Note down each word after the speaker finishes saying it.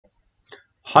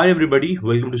Hi everybody,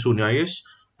 welcome to Sunya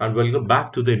and welcome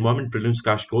back to the Environment Prelims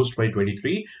Crash Course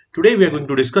 2023. Today we are going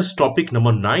to discuss topic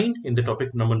number 9. In the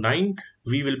topic number 9,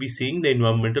 we will be seeing the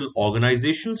environmental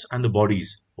organizations and the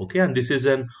bodies. Okay, and this is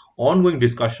an ongoing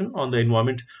discussion on the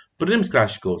Environment Prelims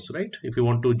Crash Course, right? If you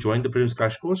want to join the Prelims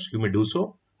Crash Course, you may do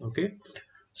so. Okay,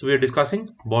 so we are discussing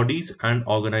bodies and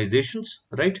organizations,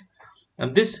 right?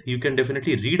 And this you can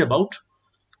definitely read about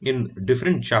in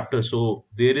different chapters. So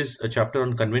there is a chapter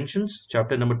on conventions,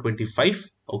 chapter number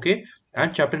 25, okay,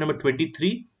 and chapter number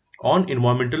 23 on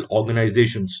environmental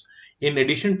organizations, in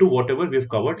addition to whatever we have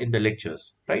covered in the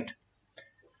lectures, right?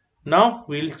 Now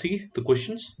we'll see the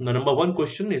questions. The number one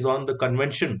question is on the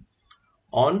convention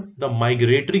on the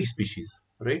migratory species,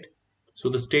 right? So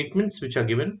the statements which are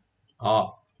given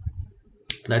are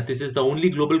that this is the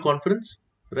only global conference,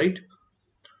 right?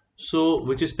 So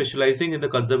which is specializing in the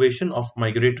conservation of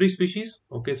migratory species.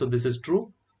 Okay, so this is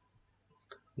true.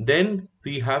 Then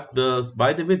we have the,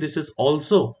 by the way, this is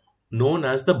also known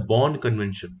as the Bonn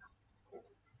Convention.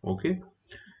 Okay.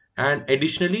 And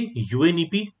additionally,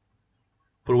 UNEP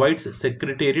provides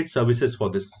secretariat services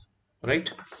for this.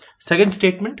 Right. Second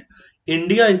statement,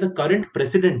 India is the current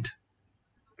president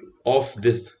of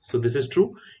this. So this is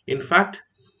true. In fact,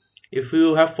 if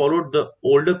you have followed the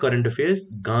older current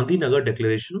affairs, Gandhinagar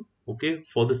Declaration, okay,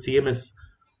 for the CMS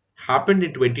happened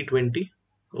in 2020.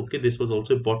 Okay, this was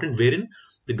also important, wherein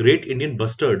the great Indian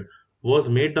bustard was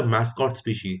made the mascot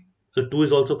species. So 2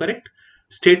 is also correct.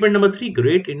 Statement number 3,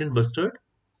 great Indian bustard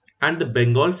and the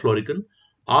Bengal florican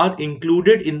are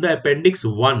included in the appendix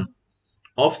 1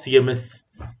 of CMS.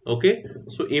 Okay,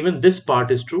 so even this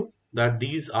part is true, that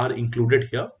these are included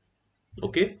here.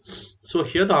 Okay, so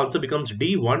here the answer becomes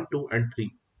D, 1, 2 and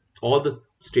 3. All the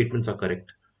statements are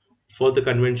correct for the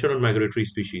Convention on Migratory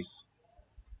Species.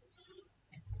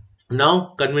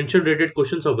 Now, convention related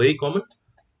questions are very common.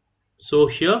 So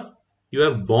here you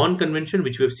have Bonn Convention,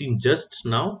 which we have seen just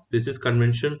now. This is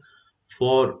convention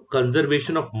for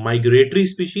conservation of migratory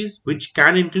species, which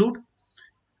can include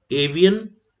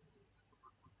avian,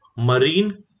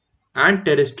 marine, and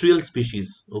terrestrial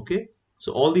species. Okay,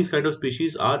 so all these kind of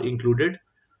species are included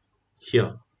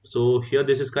here. So here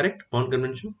this is correct, Bonn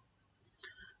Convention.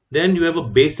 Then you have a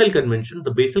Basel Convention.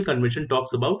 The Basel Convention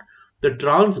talks about the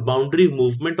transboundary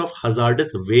movement of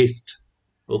hazardous waste.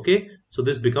 Okay, so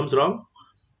this becomes wrong.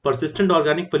 Persistent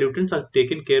organic pollutants are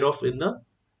taken care of in the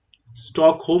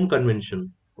Stockholm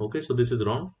Convention. Okay, so this is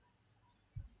wrong.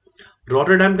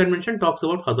 Rotterdam Convention talks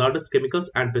about hazardous chemicals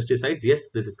and pesticides. Yes,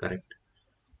 this is correct.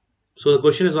 So the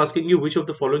question is asking you which of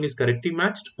the following is correctly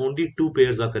matched. Only 2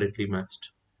 pairs are correctly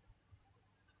matched.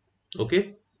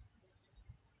 Okay.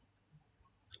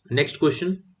 Next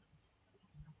question.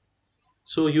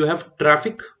 So you have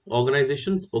traffic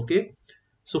organization. Okay.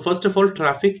 So first of all,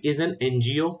 traffic is an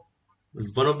NGO,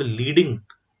 one of the leading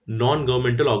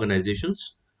non-governmental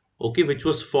organizations. Okay, which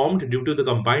was formed due to the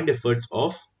combined efforts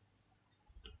of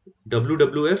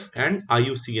WWF and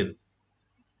IUCN.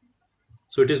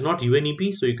 So it is not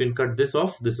UNEP, so you can cut this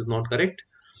off. This is not correct.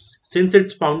 Since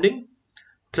its founding,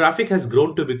 traffic has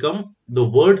grown to become the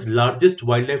world's largest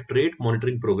wildlife trade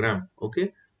monitoring program.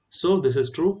 Okay, so this is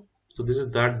true. So this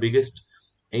is that biggest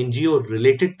NGO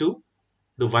related to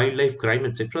the wildlife crime,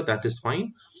 etc. That is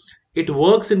fine. It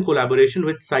works in collaboration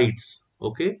with CITES.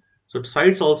 Okay, so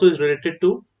CITES also is related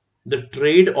to the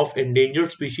trade of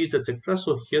endangered species, etc.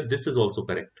 So here this is also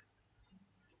correct.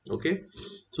 Okay,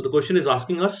 so the question is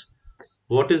asking us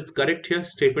what is correct here.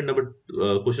 Statement number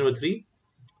question number 3.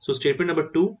 So statement number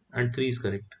 2 and 3 is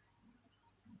correct.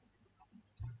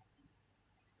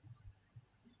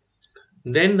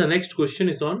 Then the next question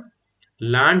is on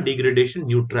land degradation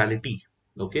neutrality.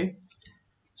 Okay,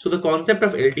 so the concept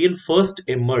of LDN first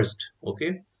emerged.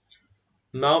 Okay,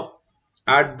 now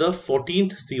at the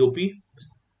 14th COP,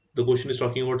 the question is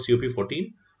talking about COP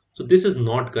 14. So this is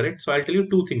not correct. So I'll tell you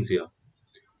two things here.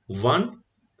 One,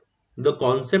 the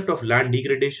concept of land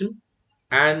degradation,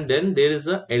 and then there is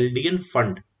a LDN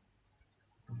fund.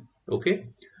 Okay,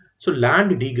 so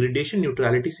land degradation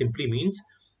neutrality simply means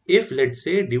if, let's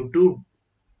say, due to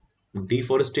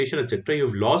deforestation, etc.,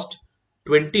 you've lost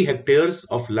 20 hectares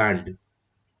of land,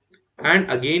 and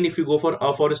again if you go for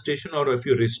afforestation or if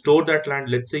you restore that land,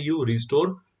 let's say you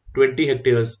restore 20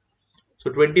 hectares, so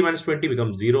 20 minus 20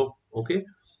 becomes 0. Okay,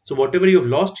 so whatever you've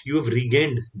lost, you have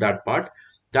regained that part.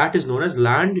 That is known as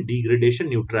land degradation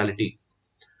neutrality.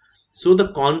 So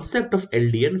the concept of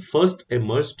LDN first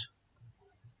emerged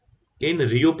in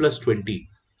Rio Plus 20.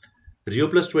 Rio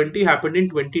Plus 20 happened in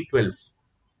 2012.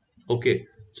 Okay,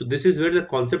 so this is where the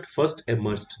concept first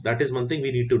emerged. That is one thing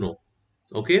we need to know.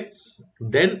 Okay,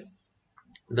 then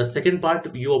the second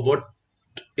part, you of what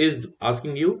is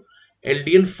asking you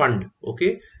LDN fund.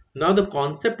 Okay. Now the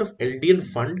concept of LDN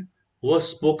fund was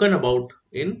spoken about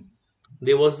in,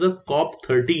 there was the COP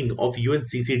 13 of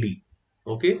UNCCD.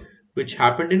 Okay. Which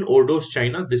happened in Ordos,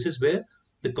 China. This is where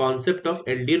the concept of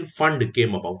LDN fund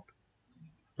came about.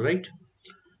 Right.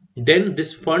 Then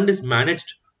this fund is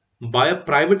managed by a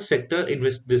private sector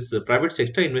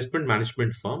investment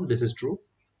management firm. This is true.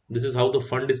 This is how the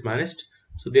fund is managed.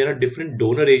 So there are different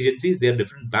donor agencies, there are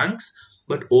different banks,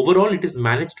 but overall it is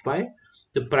managed by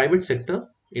the private sector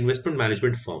investment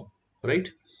management firm, right?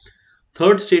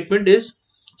 Third statement is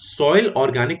soil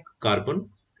organic carbon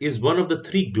is one of the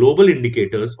three global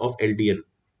indicators of LDN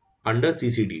under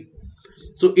CCD.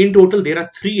 So in total there are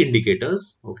three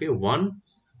indicators. Okay, one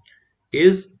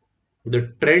is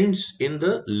the trends in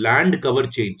the land cover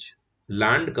change.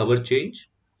 Land cover change.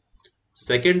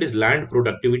 Second is land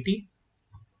productivity,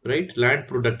 right? Land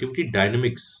productivity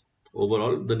dynamics.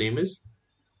 Overall, the name is,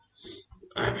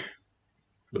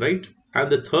 right?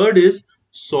 And the third is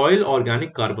soil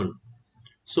organic carbon.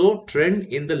 So, trend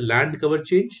in the land cover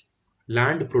change,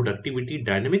 land productivity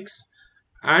dynamics,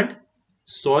 and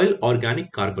soil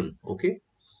organic carbon. Okay.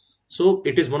 So,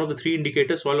 it is one of the three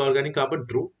indicators, soil organic carbon,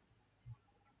 true.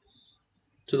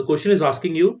 So, the question is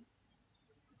asking you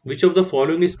which of the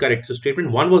following is correct. So,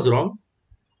 statement 1 was wrong.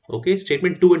 Okay.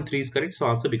 Statement 2 and 3 is correct. So,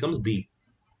 answer becomes B.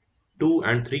 2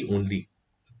 and 3 only.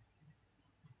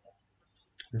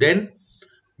 Then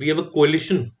we have a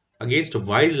coalition against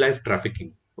wildlife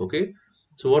trafficking. Okay.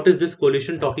 So, what is this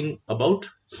coalition talking about?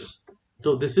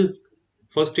 So, this is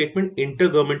first statement,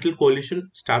 intergovernmental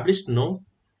coalition established. No,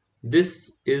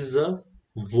 this is a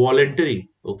voluntary.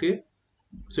 Okay.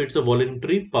 So, it's a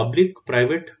voluntary public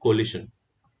private coalition.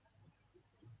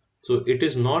 So, it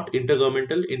is not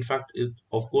intergovernmental. In fact, it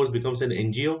of course becomes an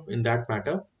NGO in that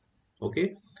matter.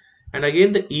 Okay. And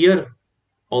again, the year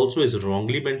also is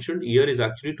wrongly mentioned. Year is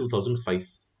actually 2005.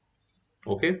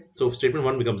 Okay. So, statement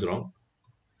 1 becomes wrong.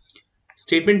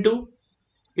 Statement 2,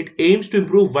 it aims to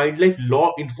improve wildlife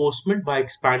law enforcement by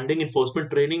expanding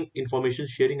enforcement training, information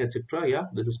sharing, etc. Yeah,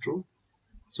 this is true.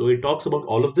 So it talks about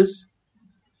all of this.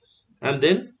 And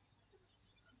then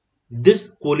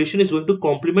this coalition is going to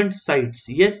complement sites.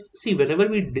 Yes, see, whenever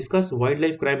we discuss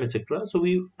wildlife crime, etc., so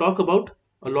we talk about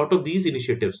a lot of these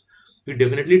initiatives. We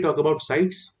definitely talk about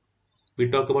sites, we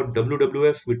talk about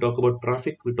WWF, we talk about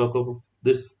traffic, we talk about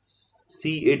this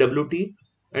CAWT,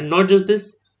 and not just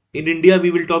this. In India,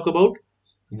 we will talk about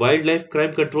Wildlife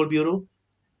Crime Control Bureau.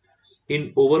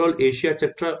 In overall Asia,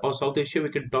 etc., or South Asia, we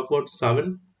can talk about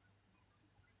SAVAN,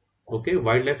 okay,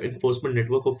 Wildlife Enforcement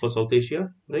Network of for South Asia,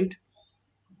 right?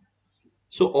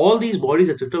 So all these bodies,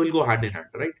 etc., will go hand in hand,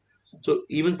 right? So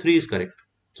even 3 is correct.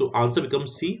 So answer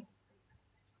becomes C,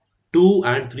 2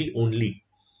 and 3 only.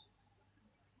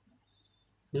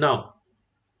 Now,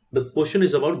 the question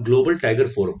is about Global Tiger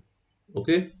Forum,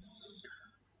 okay?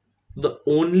 The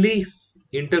only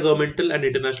intergovernmental and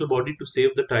international body to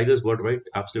save the tigers worldwide,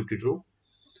 absolutely true.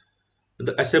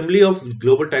 The Assembly of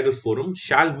Global Tiger Forum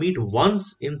shall meet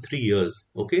once in 3 years.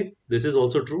 Okay, this is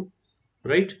also true,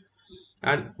 right?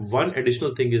 And one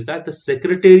additional thing is that the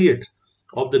Secretariat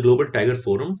of the Global Tiger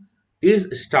Forum is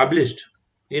established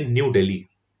in New Delhi.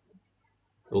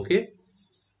 Okay,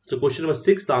 so question number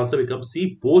 6, the answer becomes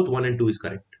C. Both 1 and 2 is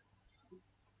correct.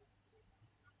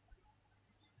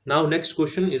 Now, next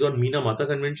question is on Minamata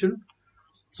Convention.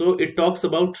 So it talks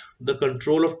about the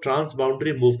control of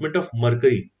transboundary movement of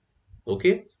mercury.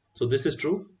 Okay, so this is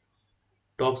true.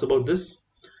 Talks about this.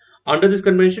 Under this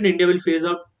convention, India will phase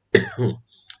out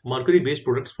mercury-based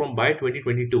products from by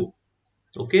 2022.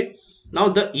 Okay. Now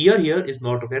the year here is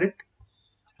not correct.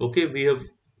 Okay, we have,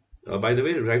 by the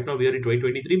way, right now we are in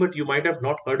 2023, but you might have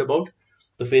not heard about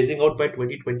the phasing out by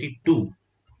 2022.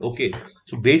 Okay,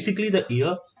 so basically the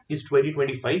year is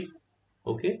 2025.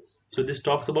 Okay, so this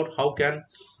talks about how can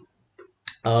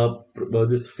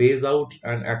this phase out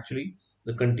and actually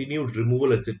the continued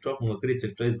removal, etc., of mercury,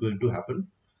 etc., is going to happen.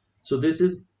 So this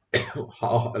is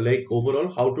how, like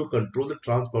overall, how to control the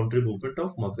transboundary movement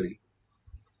of mercury,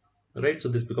 right? So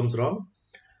this becomes wrong.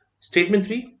 Statement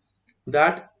 3,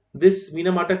 that this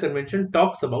Minamata Convention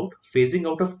talks about phasing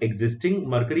out of existing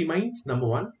mercury mines, number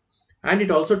 1, and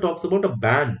it also talks about a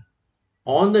ban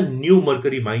on the new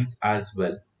mercury mines as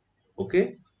well.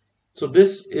 Okay, so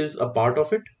this is a part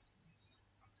of it.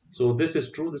 So this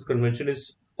is true. This convention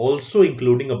is also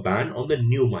including a ban on the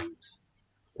new mines.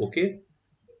 Okay,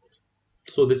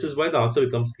 so this is why the answer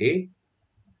becomes A,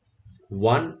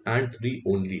 1 and 3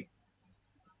 only.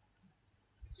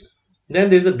 Then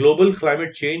there's a Global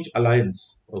Climate Change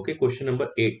Alliance. Okay, question number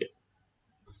 8.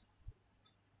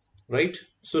 Right?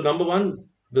 So number 1,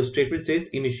 The statement says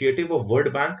initiative of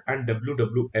World Bank and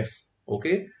WWF.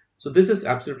 Okay, so this is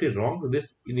absolutely wrong.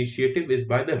 This initiative is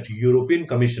by the European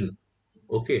Commission.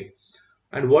 Okay,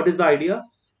 and what is the idea?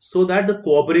 So that the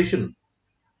cooperation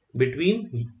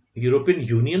between European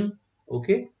Union,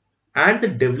 okay, and the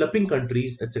developing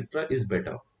countries, etc., is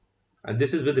better. And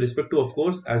this is with respect to, of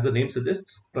course, as the name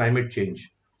suggests, climate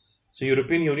change. So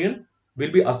European Union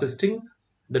will be assisting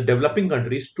the developing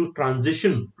countries to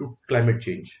transition to climate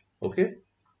change. Okay.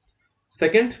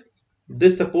 Second,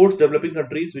 this supports developing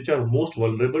countries which are most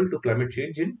vulnerable to climate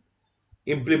change in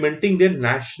implementing their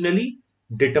nationally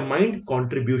determined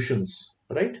contributions.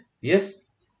 Right? Yes,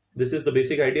 this is the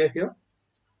basic idea here.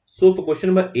 So for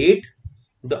question number 8,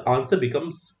 the answer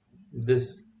becomes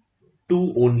this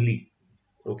 2 only.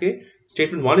 Okay.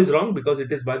 Statement 1 is wrong because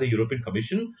it is by the European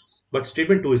Commission, but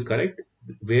statement 2 is correct,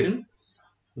 wherein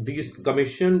this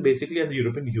commission basically and the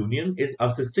European Union is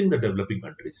assisting the developing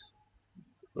countries.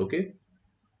 Okay.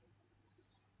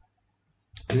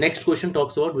 Next question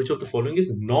talks about which of the following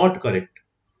is not correct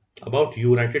about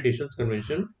United Nations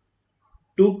Convention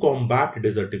to combat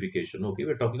desertification. Okay,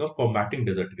 we're talking of combating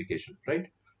desertification, right?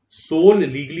 Sole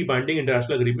legally binding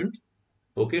international agreement,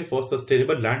 okay, for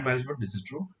sustainable land management. This is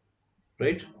true,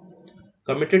 right?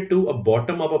 Committed to a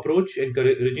bottom-up approach,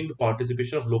 encouraging the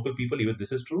participation of local people. Even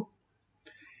this is true.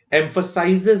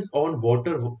 Emphasizes on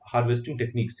water harvesting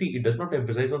techniques. See, it does not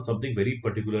emphasize on something very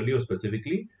particularly or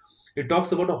specifically. It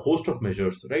talks about a host of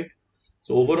measures, right?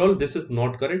 So overall, this is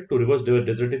not correct. To reverse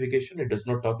desertification, it does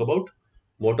not talk about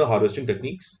water harvesting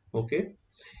techniques. Okay.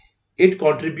 It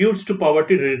contributes to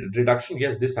poverty reduction.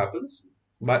 Yes, this happens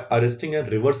by arresting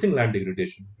and reversing land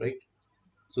degradation, right?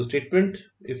 So statement,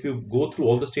 if you go through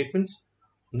all the statements,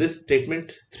 this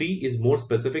statement 3 is more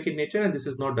specific in nature and this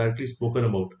is not directly spoken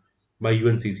about by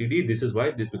UNCCD. This is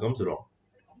why this becomes wrong.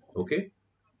 Okay.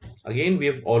 Again, we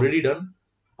have already done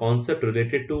concept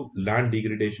related to land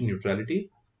degradation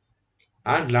neutrality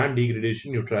and land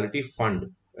degradation neutrality fund,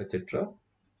 etc.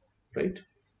 Right?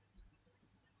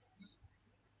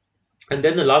 And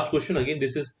then the last question, again,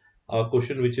 this is a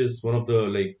question which is one of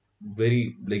the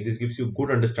very this gives you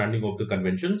good understanding of the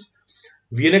conventions.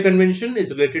 Vienna Convention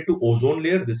is related to ozone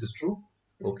layer. This is true.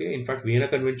 Okay. In fact, Vienna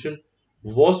Convention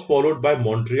was followed by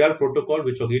Montreal Protocol,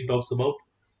 which again talks about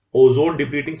ozone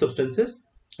depleting substances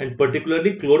and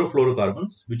particularly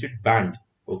chlorofluorocarbons, which it banned.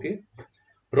 Okay.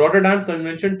 Rotterdam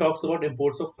Convention talks about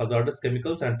imports of hazardous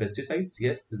chemicals and pesticides.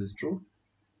 Yes, this is true.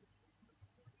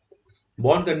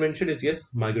 Bonn Convention is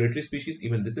yes, migratory species.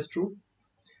 Even this is true.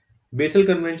 Basel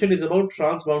Convention is about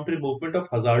transboundary movement of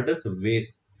hazardous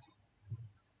wastes.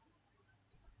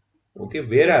 Okay,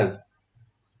 whereas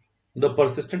the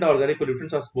persistent organic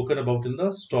pollutants are spoken about in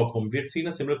the Stockholm. We had seen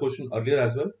a similar question earlier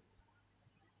as well,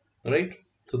 right?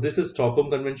 So this is Stockholm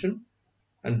Convention,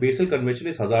 and Basel Convention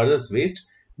is hazardous waste.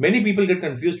 Many people get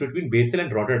confused between Basel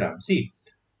and Rotterdam. See,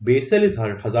 Basel is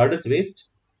hazardous waste.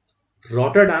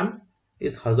 Rotterdam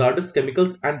is hazardous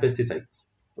chemicals and pesticides.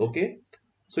 Okay,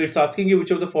 so it's asking you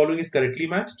which of the following is correctly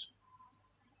matched.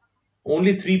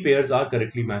 Only 3 pairs are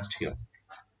correctly matched here.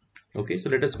 Okay, so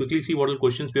let us quickly see what all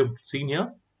questions we have seen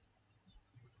here.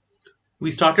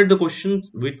 We started the question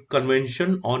with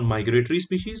convention on migratory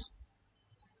species.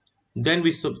 Then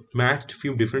we matched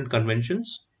few different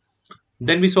conventions.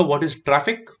 Then we saw what is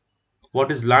traffic,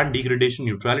 what is land degradation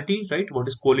neutrality, right? What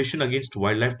is coalition against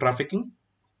wildlife trafficking?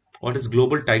 What is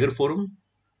Global Tiger Forum,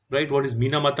 right? What is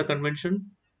Minamata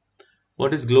Convention?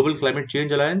 What is Global Climate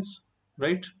Change Alliance,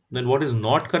 right? Then what is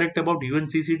not correct about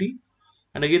UNCCD?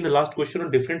 And again, the last question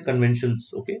on different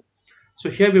conventions. Okay. So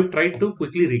here we have tried to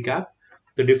quickly recap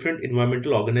the different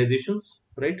environmental organizations,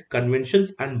 right?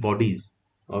 Conventions and bodies.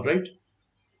 All right.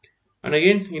 And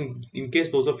again, in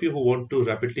case those of you who want to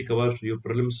rapidly cover your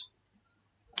prelims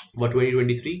for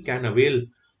 2023 can avail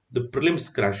the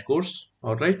prelims crash course.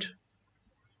 All right.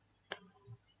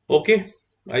 Okay.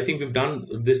 I think we've done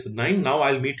this 9. Now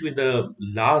I'll meet you in the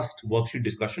last worksheet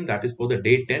discussion, that is for the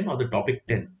day 10 or the topic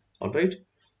 10. All right.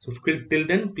 So till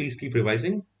then, please keep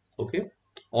revising. Okay.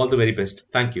 All the very best.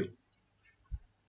 Thank you.